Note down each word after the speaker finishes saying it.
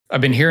I've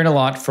been hearing a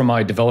lot from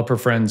my developer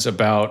friends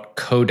about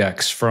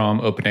Codex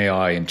from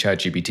OpenAI and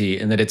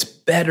ChatGPT and that it's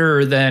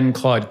better than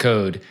Claude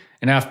Code.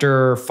 And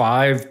after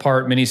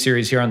 5-part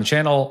mini-series here on the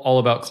channel, all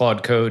about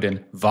Claude Code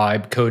and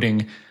vibe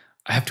coding,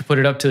 I have to put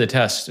it up to the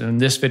test. And in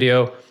this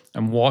video,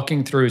 I'm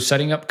walking through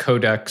setting up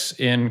Codex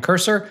in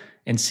Cursor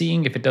and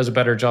seeing if it does a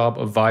better job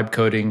of vibe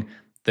coding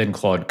than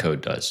Claude Code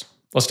does.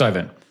 Let's dive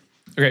in.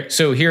 Okay,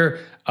 so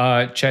here,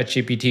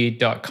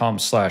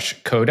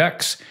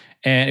 chatgpt.com/codex.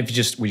 And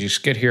if we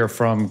just get here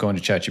from going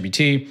to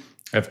ChatGPT,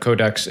 I have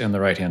Codex in the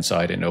right-hand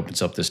side and it opens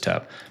up this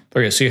tab.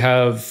 Okay, so you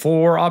have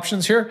 4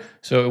 options here.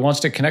 So it wants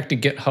to connect to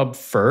GitHub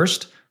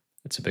first.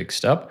 That's a big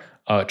step.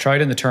 Try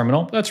it in the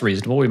terminal. That's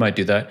reasonable. We might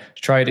do that.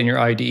 Try it in your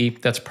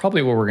IDE. That's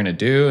probably what we're going to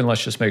do. And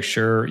let's just make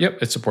sure, yep,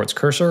 it supports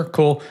Cursor.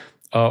 Cool.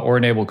 Or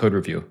enable code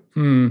review.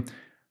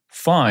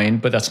 Fine,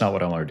 but that's not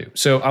what I want to do.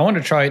 So I want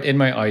to try it in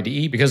my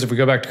IDE because if we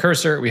go back to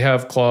Cursor, we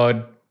have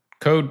Claude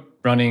Code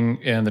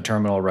running in the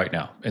terminal right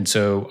now. And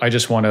so I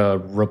just want to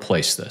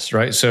replace this,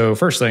 right? So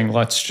first thing,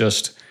 let's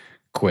just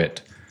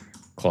quit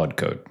Claude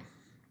Code.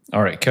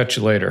 All right, catch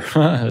you later.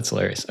 That's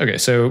hilarious. Okay,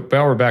 so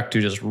now we're back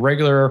to just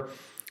regular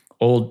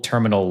old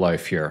terminal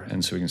life here.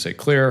 And so we can say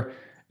clear.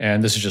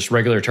 And this is just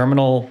regular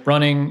terminal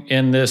running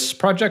in this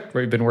project.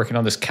 We've been working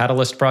on this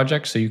Catalyst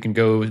project. So you can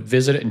go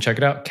visit it and check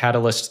it out,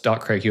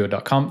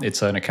 catalyst.craighewitt.com.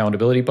 It's an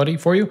accountability buddy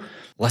for you.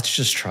 Let's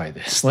just try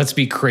this. Let's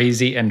be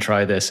crazy and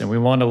try this. And we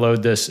want to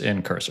load this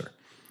in Cursor.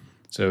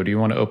 So do you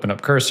want to open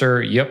up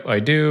Cursor? Yep,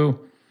 I do.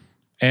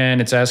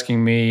 And it's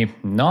asking me,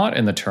 not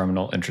in the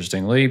terminal,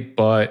 interestingly,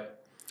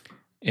 but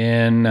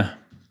in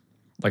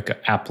like an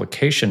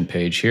application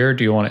page here.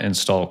 Do you want to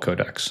install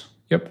Codex?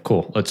 Yep,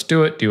 cool. Let's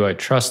do it. Do I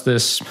trust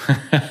this?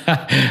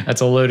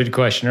 That's a loaded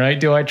question, right?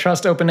 Do I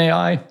trust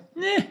OpenAI?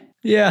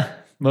 Yeah,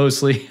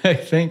 mostly, I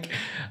think.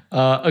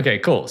 Okay,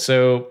 cool.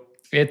 So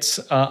it's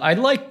I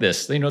like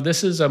this. You know,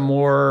 this is a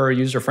more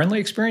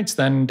user-friendly experience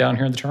than down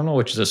here in the terminal,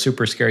 which is a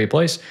super scary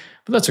place,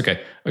 but that's okay.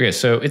 Okay,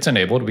 so it's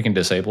enabled. We can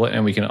disable it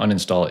and we can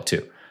uninstall it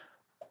too.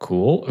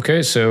 Cool.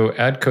 Okay, so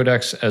add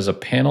Codex as a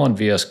panel in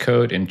VS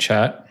Code in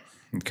chat.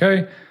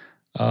 Okay.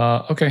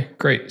 Okay,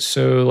 great.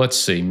 So let's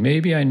see.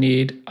 Maybe I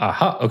need,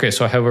 okay,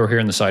 so I have over here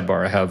in the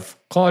sidebar, I have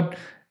Claude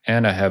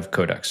and I have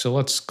Codex. So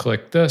let's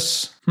click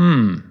this.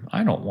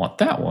 I don't want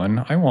that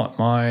one. I want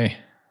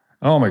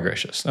oh my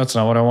gracious, that's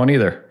not what I want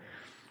either.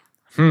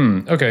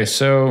 Okay,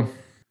 so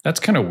that's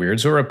kind of weird.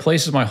 So it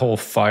replaces my whole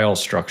file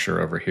structure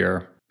over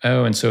here.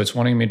 Oh, and so it's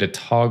wanting me to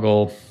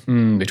toggle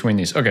between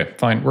these. Okay,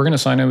 fine. We're going to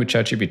sign in with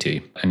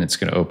ChatGPT and it's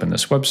going to open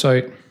this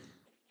website,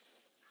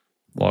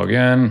 log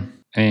in.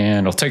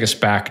 And it'll take us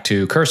back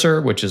to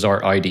Cursor, which is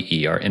our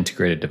IDE, our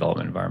integrated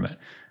development environment.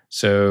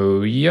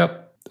 So,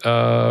 yep,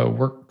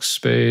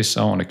 workspace.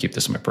 I want to keep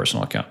this in my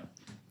personal account.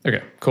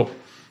 Okay, cool.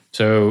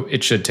 So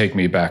it should take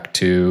me back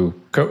to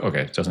code.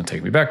 Okay, it doesn't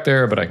take me back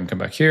there, but I can come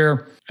back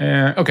here.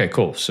 And okay,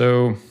 cool.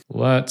 So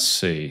let's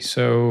see.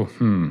 So,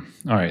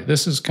 all right,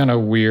 this is kind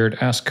of weird.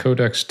 Ask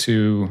Codex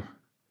to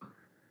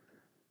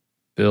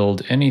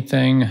build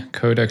anything.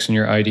 Codex in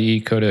your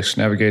IDE. Codex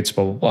navigates,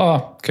 blah, blah,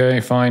 blah. Okay,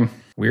 fine.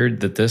 Weird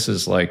that this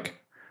is like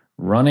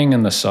running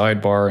in the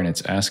sidebar and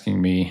it's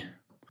asking me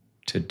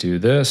to do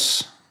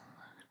this.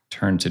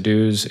 Turn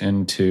to-dos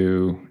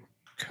into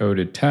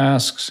coded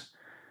tasks.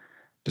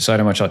 Decide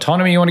how much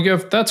autonomy you want to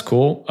give. That's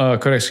cool.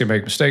 Codex can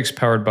make mistakes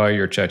powered by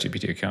your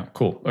ChatGPT account.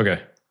 Cool.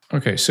 Okay.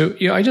 Okay. So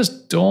yeah, I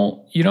just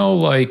don't,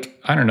 like,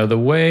 I don't know, the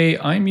way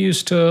I'm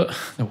used to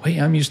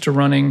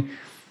running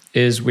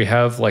is we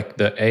have like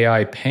the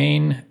AI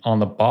pane on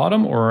the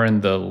bottom or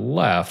in the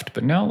left,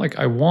 but now like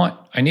I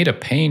need a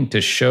pane to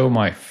show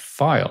my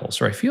files,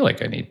 or I feel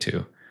like I need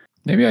to.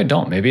 Maybe I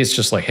don't. Maybe it's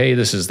just like, hey,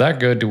 this is that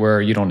good to where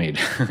you don't need,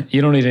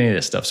 you don't need any of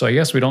this stuff. So I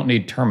guess we don't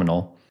need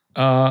terminal.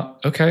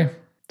 Okay.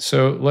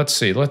 So let's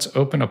see, let's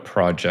open a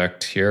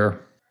project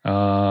here.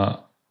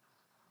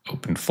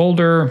 Open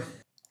folder.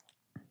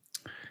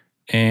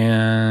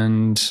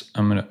 And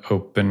I'm going to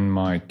open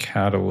my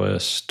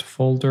Catalyst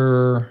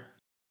folder.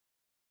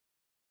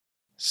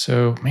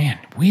 So, man,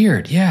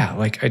 weird. Yeah,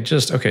 like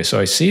okay, so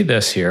I see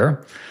this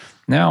here.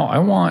 Now I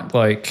want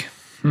like,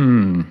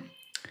 I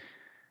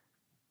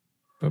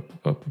don't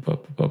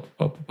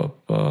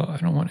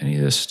want any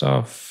of this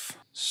stuff.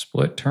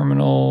 Split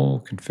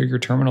terminal,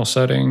 configure terminal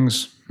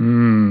settings.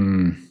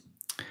 I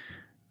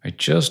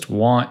just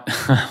want,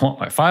 I want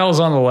my files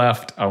on the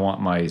left. I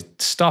want my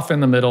stuff in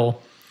the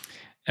middle.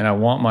 And I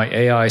want my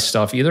AI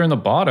stuff either in the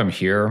bottom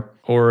here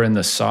or in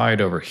the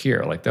side over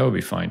here. Like that would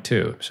be fine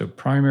too. So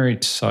primary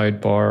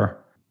sidebar,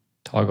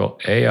 toggle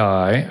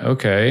AI.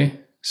 Okay.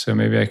 So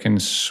maybe I can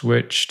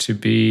switch to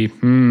be,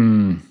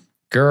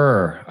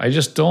 I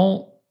just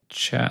don't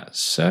chat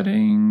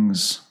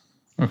settings.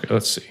 Okay,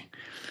 let's see.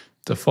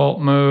 Default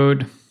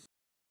mode.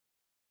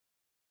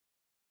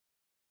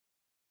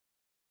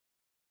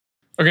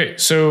 Okay,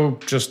 so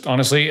just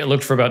honestly, it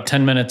looked for about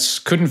 10 minutes.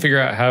 Couldn't figure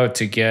out how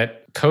to get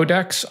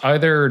Codex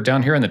either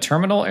down here in the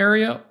terminal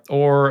area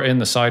or in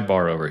the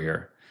sidebar over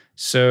here.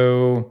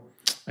 So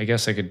I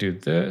guess I could do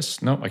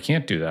this. Nope, I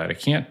can't do that. I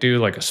can't do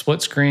like a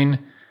split screen.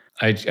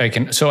 I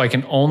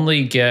can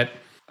only get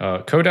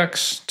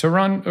Codex to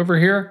run over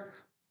here.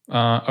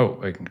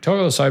 I can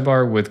toggle the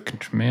sidebar with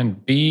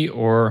Command B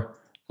or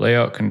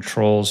layout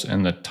controls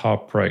in the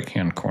top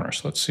right-hand corner.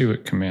 So let's see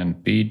what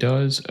Command B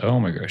does. Oh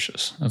my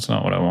gracious, that's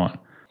not what I want.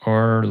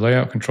 Or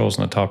layout controls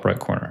in the top right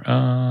corner.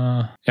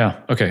 Yeah,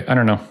 okay, I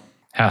don't know.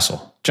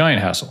 Hassle,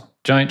 giant hassle.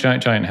 Giant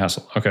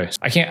hassle. Okay,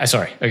 I can't,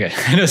 sorry. Okay,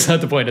 that's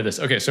not the point of this.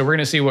 Okay, so we're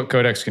gonna see what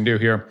Codex can do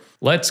here.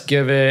 Let's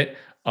give it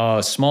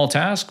a small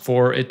task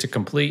for it to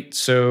complete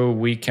so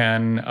we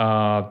can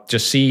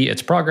just see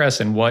its progress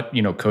and what,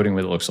 coding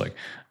with it looks like.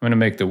 I'm gonna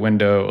make the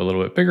window a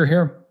little bit bigger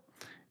here,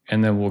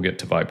 and then we'll get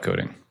to vibe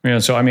coding.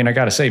 So I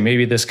gotta say,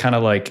 maybe this kind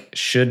of like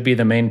should be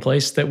the main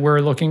place that we're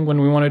looking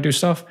when we wanna do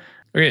stuff.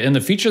 Okay, and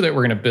the feature that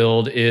we're going to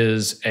build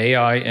is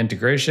AI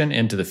integration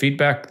into the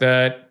feedback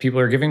that people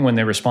are giving when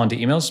they respond to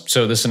emails.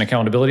 So this is an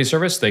accountability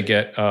service. They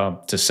get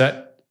to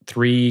set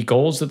 3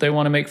 goals that they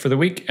want to make for the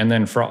week, and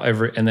then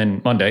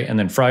Monday, and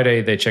then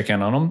Friday they check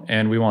in on them.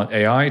 And we want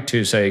AI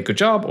to say good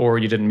job, or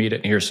you didn't meet it,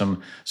 and here's some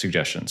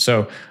suggestions.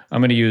 So I'm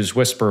going to use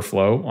Whisper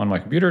Flow on my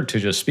computer to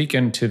just speak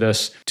into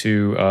this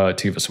to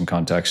give it some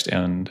context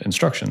and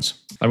instructions.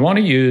 I want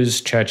to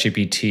use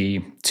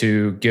ChatGPT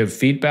to give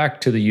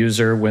feedback to the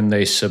user when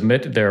they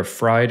submit their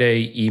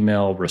Friday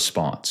email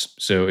response.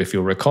 So if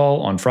you'll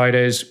recall, on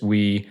Fridays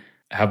we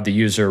have the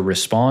user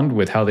respond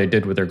with how they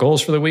did with their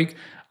goals for the week.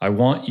 I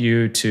want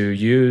you to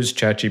use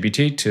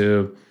ChatGPT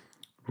to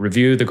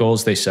review the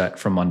goals they set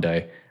from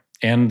Monday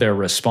and their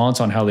response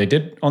on how they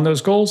did on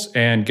those goals,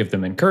 and give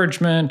them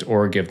encouragement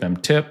or give them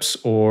tips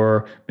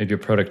or maybe a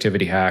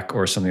productivity hack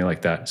or something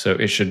like that. So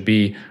it should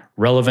be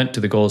relevant to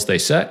the goals they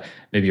set,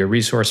 maybe a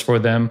resource for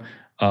them,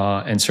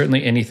 and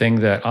certainly anything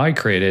that I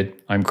created.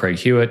 I'm Craig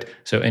Hewitt,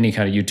 so any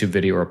kind of YouTube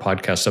video or a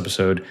podcast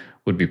episode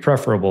would be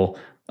preferable.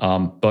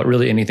 But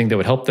really anything that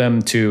would help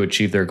them to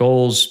achieve their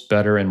goals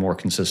better and more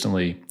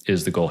consistently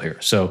is the goal here.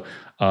 So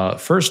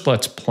first,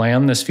 let's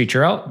plan this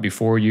feature out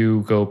before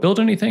you go build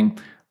anything.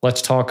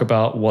 Let's talk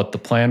about what the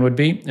plan would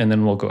be, and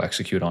then we'll go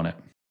execute on it.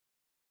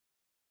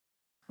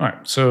 All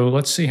right, so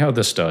let's see how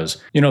this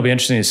does. It'll be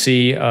interesting to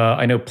see.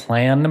 I know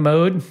plan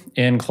mode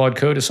in Claude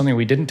Code is something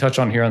we didn't touch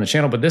on here on the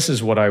channel, but this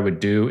is what I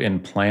would do in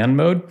plan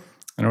mode.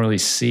 I don't really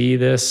see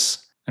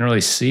this.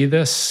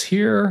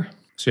 Here.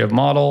 So you have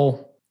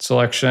model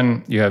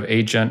selection, you have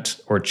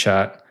agent or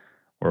chat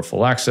or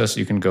full access.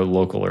 You can go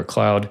local or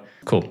cloud.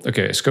 Cool.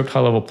 Okay, scoped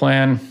high-level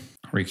plan,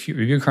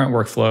 review current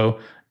workflow,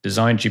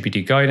 design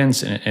GPT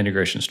guidance, and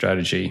integration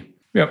strategy.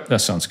 Yep, that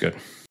sounds good.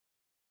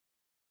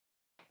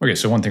 Okay,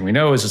 so one thing we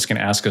know is it's going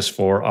to ask us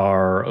for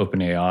our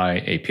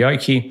OpenAI API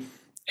key.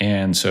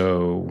 And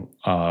so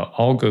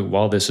I'll go,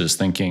 while this is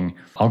thinking,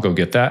 I'll go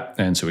get that.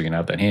 And so we can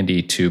have that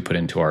handy to put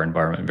into our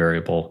environment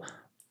variable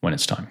when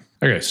it's time.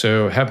 Okay,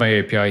 so have my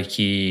API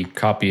key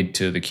copied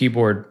to the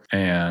keyboard,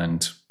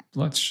 and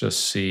let's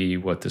just see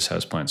what this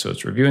has planned. So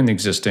it's reviewing the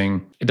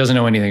existing. It doesn't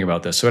know anything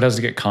about this, so it has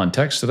to get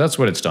context. So that's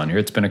what it's done here.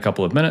 It's been a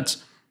couple of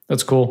minutes.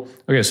 That's cool.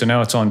 Okay, so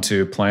now it's on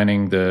to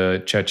planning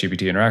the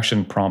ChatGPT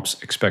interaction,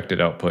 prompts, expected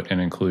output, and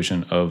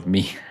inclusion of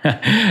me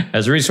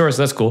as a resource.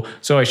 That's cool.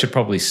 So I should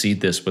probably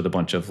seed this with a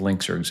bunch of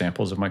links or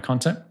examples of my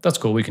content. That's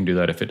cool. We can do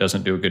that if it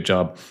doesn't do a good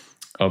job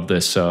of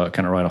this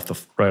kind of right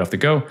off the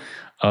go.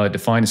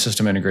 Define a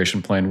system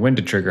integration plan, when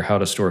to trigger, how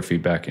to store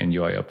feedback, and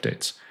UI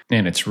updates.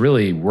 And it's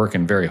really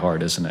working very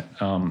hard, isn't it?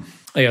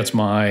 That's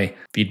my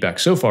feedback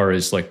so far,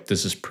 is like,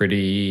 this is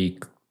pretty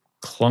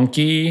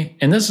clunky.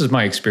 And this is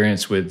my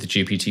experience with the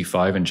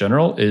GPT-5 in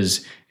general,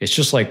 is it's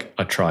just like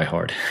a try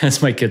hard,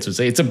 as my kids would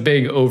say. It's a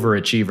big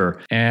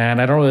overachiever.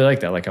 And I don't really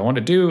like that. Like, I want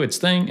to do its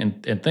thing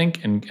and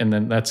think, and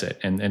then that's it.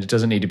 And it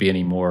doesn't need to be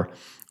any more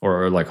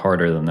or like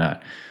harder than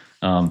that.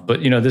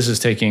 But this is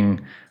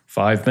taking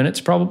 5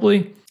 minutes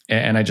probably.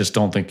 And I just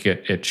don't think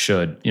it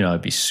should.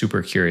 I'd be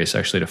super curious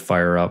actually to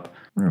fire up. I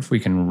wonder if we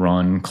can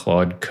run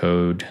Claude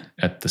Code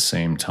at the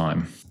same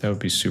time. That would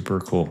be super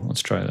cool.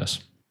 Let's try this.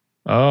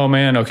 Oh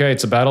man, okay,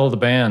 it's a battle of the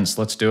bands.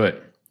 Let's do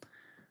it.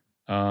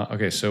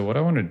 Okay, so what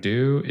I want to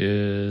do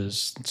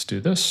is, let's do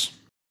this.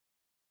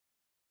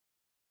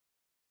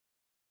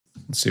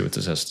 Let's see what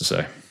this has to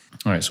say.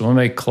 All right, so we'll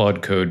make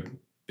Claude Code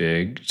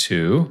big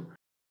too.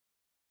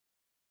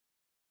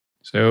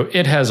 So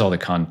it has all the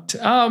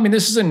content.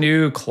 This is a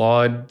new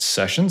Claude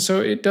session,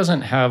 so it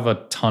doesn't have a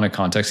ton of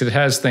context. It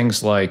has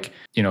things like,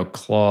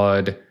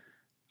 Claude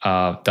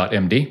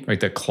 .md, right?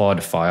 That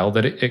Claude file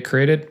that it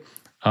created.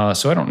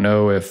 So I don't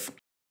know if...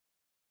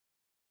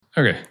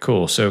 Okay,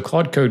 cool. So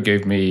Claude Code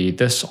gave me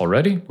this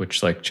already,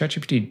 which like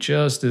ChatGPT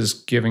just is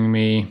giving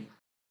me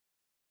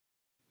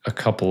a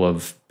couple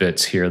of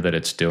bits here that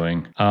it's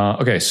doing.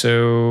 Okay,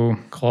 so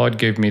Claude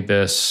gave me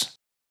this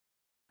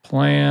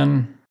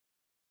plan.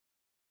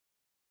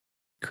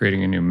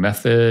 Creating a new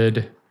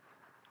method,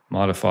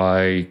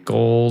 modify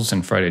goals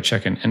and Friday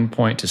check-in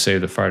endpoint to save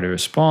the Friday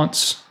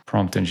response,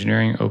 prompt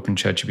engineering, open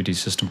ChatGPT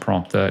system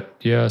prompt that,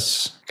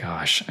 yes.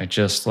 Gosh, I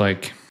just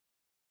like,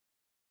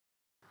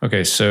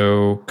 Okay,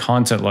 so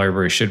content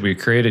library. Should we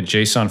create a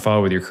JSON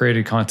file with your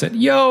created content?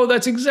 Yo,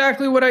 that's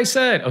exactly what I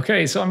said.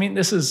 Okay, so I mean,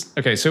 this is,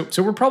 okay, so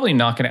we're probably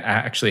not gonna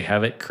actually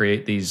have it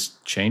create these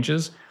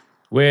changes,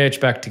 which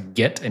back to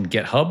Git and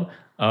GitHub,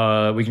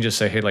 we can just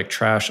say, hey, like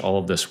trash all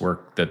of this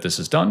work that this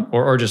is done,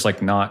 or just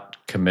like not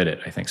commit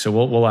it, I think. So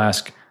we'll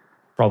ask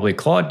probably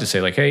Claude to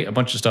say like, hey, a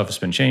bunch of stuff has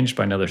been changed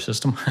by another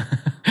system.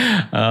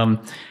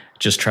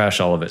 Just trash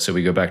all of it. So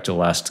we go back to the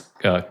last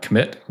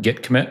commit,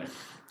 git commit.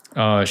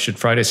 Should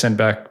Friday send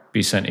back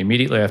be sent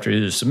immediately after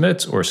user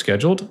submits or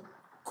scheduled?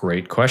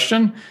 Great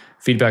question.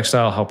 Feedback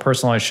style, how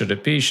personalized should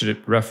it be? Should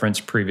it reference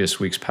previous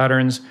week's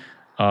patterns?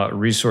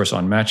 Resource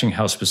on matching,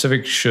 how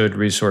specific should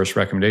resource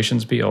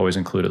recommendations be? Always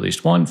include at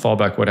least one.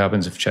 Fallback, what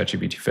happens if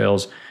ChatGPT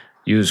fails?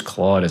 Use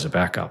Claude as a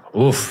backup.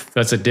 Oof,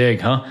 that's a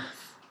dig, huh?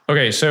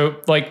 Okay, so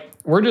like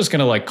we're just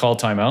gonna like call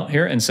timeout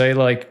here and say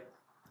like,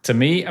 to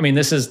me, I mean,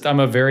 I'm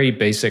a very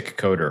basic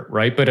coder,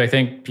 right? But I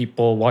think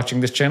people watching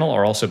this channel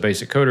are also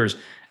basic coders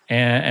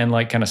and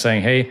like kind of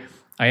saying, hey,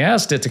 I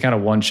asked it to kind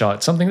of one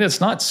shot something that's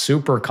not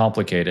super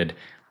complicated.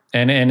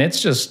 And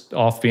it's just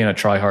off being a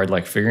tryhard,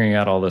 like figuring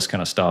out all this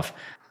kind of stuff.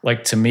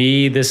 Like to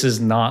me, this is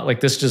not like,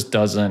 this just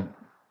doesn't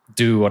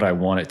do what I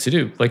want it to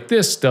do. Like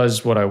this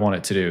does what I want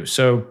it to do.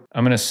 So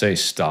I'm going to say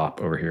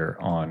stop over here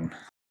on.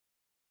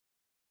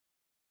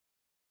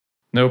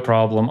 No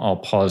problem. I'll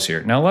pause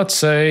here. Now let's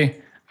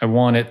say I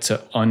want it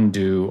to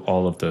undo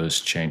all of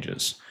those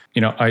changes.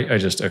 You know, I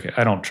just, okay,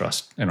 I don't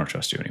trust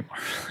you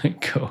anymore.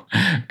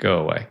 Go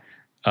away.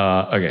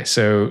 Okay,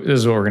 so this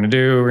is what we're gonna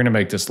do. We're gonna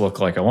make this look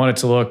like I want it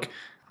to look.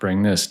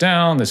 Bring this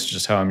down. This is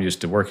just how I'm used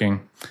to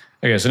working.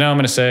 Okay, so now I'm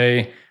gonna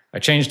say, I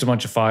changed a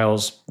bunch of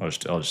files. I'll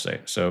just say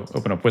it. So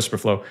open up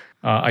WhisperFlow.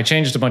 I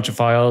changed a bunch of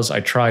files. I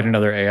tried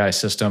another AI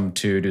system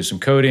to do some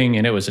coding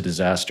and it was a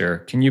disaster.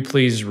 Can you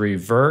please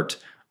revert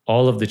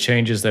all of the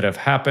changes that have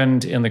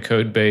happened in the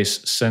code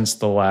base since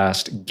the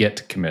last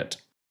git commit?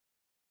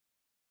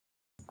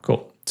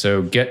 Cool.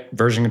 So get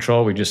version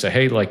control, we just say,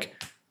 hey, like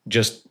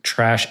just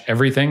trash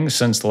everything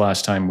since the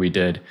last time we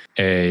did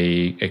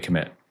a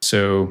commit.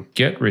 So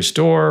git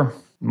restore,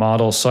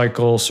 model,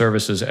 cycle,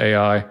 services,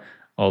 AI,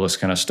 all this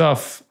kind of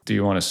stuff. Do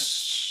you want to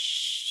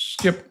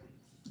skip?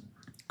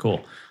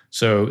 Cool.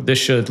 So this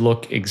should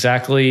look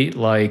exactly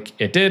like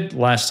it did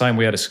last time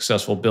we had a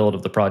successful build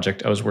of the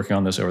project. I was working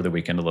on this over the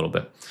weekend a little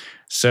bit.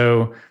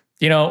 So,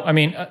 you know, I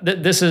mean,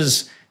 this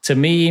is, to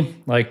me,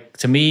 I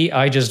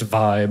just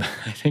vibe,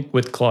 I think,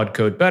 with Claude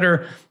Code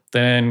better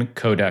than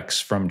Codex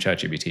from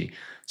ChatGPT.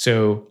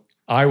 So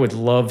I would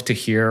love to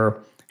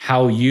hear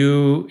how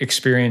you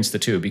experience the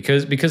two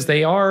because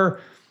they are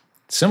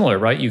similar,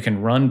 right? You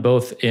can run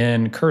both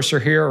in Cursor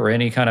here or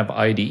any kind of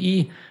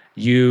IDE.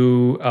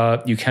 You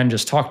can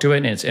just talk to it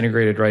and it's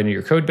integrated right into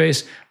your code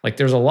base. Like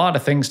there's a lot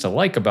of things to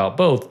like about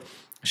both.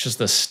 It's just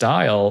the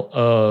style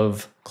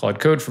of Claude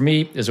Code for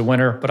me is a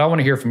winner, but I want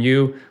to hear from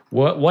you.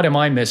 What am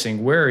I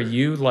missing? Where are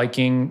you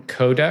liking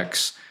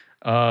Codex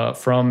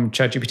from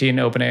ChatGPT and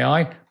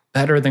OpenAI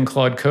better than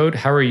Claude Code?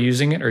 How are you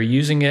using it? Are you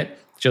using it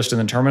just in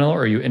the terminal?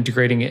 Or are you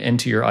integrating it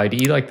into your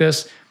IDE like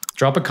this?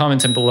 Drop a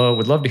comment in below.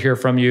 Would love to hear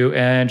from you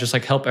and just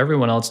like help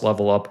everyone else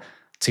level up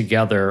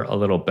together a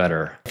little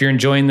better. If you're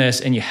enjoying this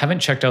and you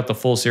haven't checked out the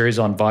full series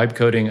on vibe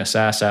coding a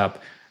SaaS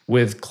app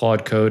with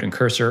Claude Code and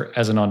Cursor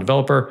as a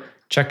non-developer,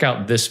 check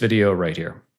out this video right here.